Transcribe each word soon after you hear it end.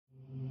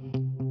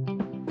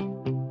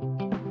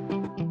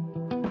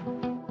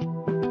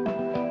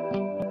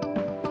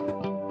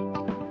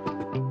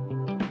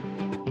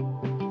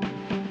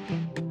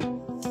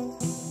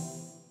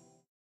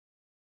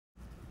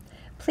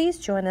Please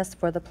join us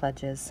for the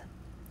pledges.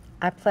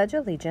 I pledge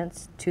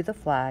allegiance to the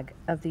flag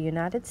of the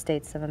United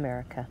States of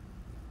America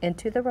and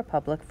to the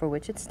republic for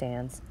which it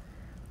stands,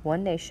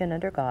 one nation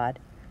under God,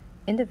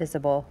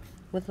 indivisible,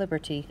 with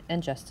liberty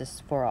and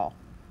justice for all.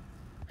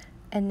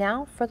 And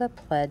now for the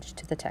pledge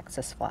to the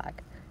Texas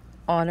flag.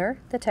 Honor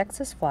the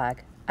Texas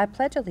flag. I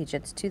pledge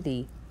allegiance to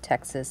thee,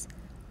 Texas,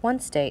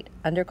 one state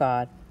under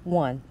God,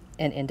 one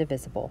and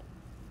indivisible.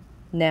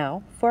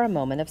 Now for a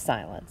moment of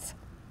silence.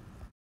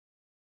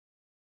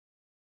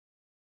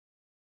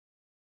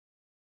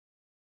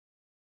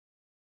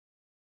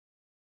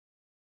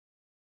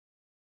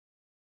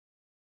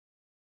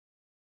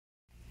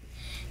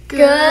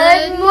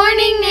 Good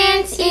morning,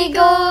 Nance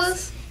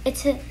Eagles!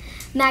 It's a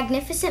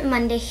magnificent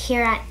Monday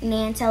here at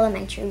Nance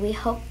Elementary. We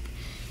hope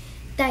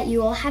that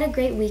you all had a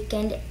great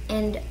weekend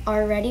and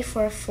are ready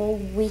for a full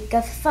week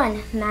of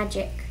fun,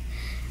 magic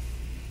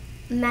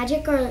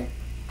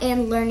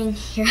and learning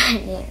here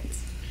at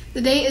Nance.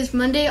 The date is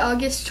Monday,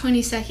 August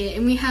 22nd,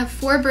 and we have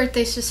 4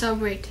 birthdays to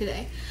celebrate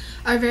today.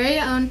 Our very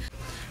own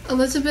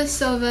Elizabeth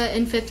Silva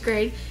in 5th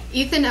grade,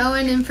 Ethan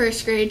Owen in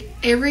 1st grade,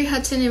 Avery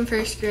Hudson in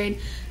 1st grade,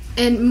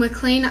 and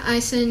McLean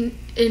Eisen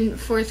in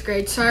 4th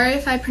grade. Sorry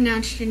if I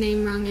pronounced your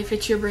name wrong if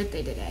it's your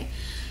birthday today.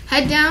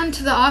 Head down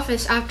to the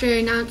office after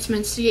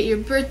announcements to get your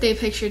birthday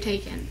picture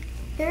taken.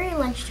 Here are your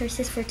lunch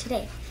choices for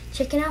today.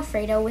 Chicken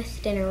Alfredo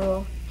with dinner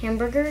roll,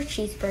 hamburger or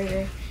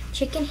cheeseburger,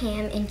 chicken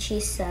ham and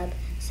cheese sub,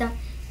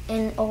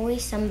 and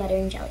always some butter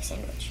and jelly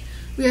sandwich.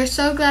 We are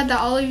so glad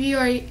that all of you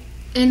are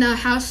in a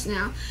house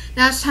now.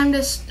 Now it's time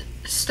to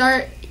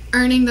start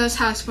earning those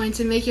house points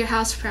and make your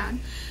house proud.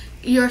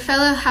 Your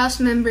fellow house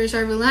members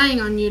are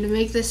relying on you to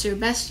make this your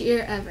best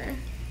year ever.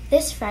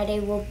 This Friday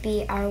will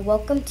be our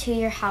Welcome to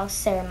Your House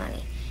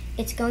ceremony.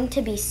 It's going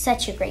to be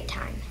such a great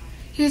time.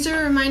 Here's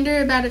a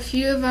reminder about a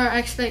few of our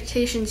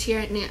expectations here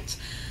at Nance.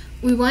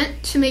 We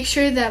want to make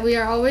sure that we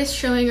are always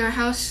showing our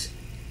house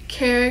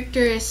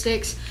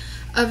characteristics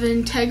of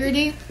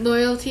integrity,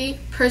 loyalty,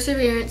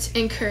 perseverance,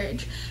 and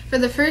courage. For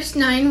the first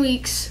 9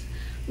 weeks,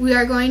 we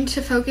are going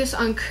to focus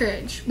on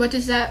courage. What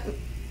does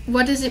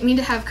it mean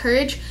to have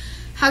courage?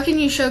 How can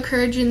you show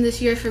courage in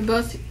this year for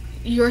both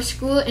your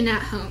school and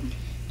at home?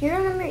 Do you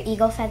remember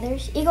Eagle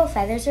Feathers? Eagle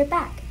Feathers are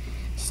back.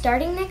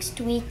 Starting next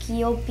week,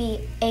 you'll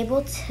be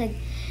able to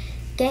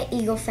get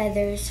Eagle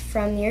Feathers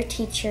from your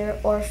teacher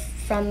or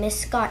from Miss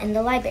Scott in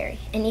the library.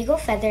 An Eagle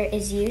Feather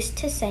is used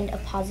to send a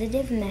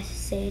positive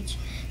message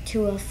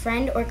to a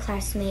friend or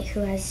classmate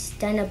who has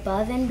done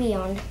above and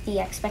beyond the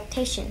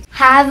expectations.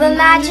 Have a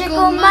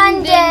magical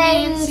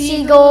Monday,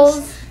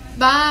 Eagles!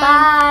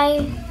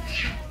 Bye! Bye!